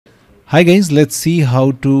Hi guys, let's see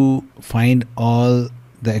how to find all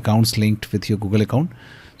the accounts linked with your Google account.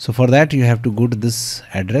 So for that you have to go to this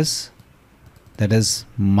address, that is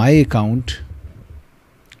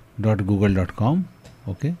myaccount.google.com.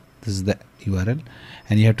 okay, this is the URL,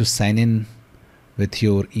 and you have to sign in with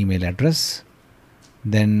your email address.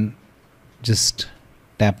 Then just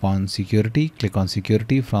tap on security, click on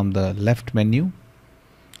security from the left menu,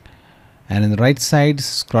 and in the right side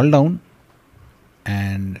scroll down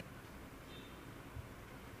and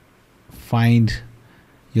find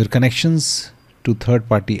your connections to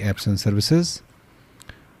third-party apps and services.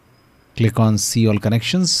 Click on see all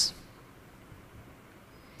connections,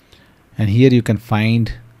 and here you can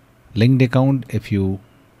find linked account. If you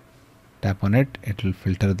tap on it, it will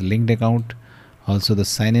filter the linked account, also the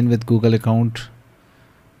sign in with Google account,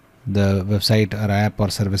 the website or app or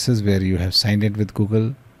services where you have signed in with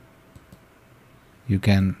Google. You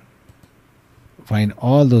can find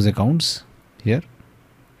all those accounts here.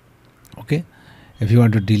 Okay, if you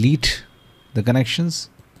want to delete the connections,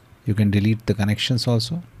 you can delete the connections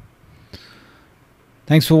also.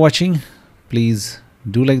 Thanks for watching. Please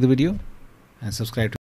do like the video and subscribe to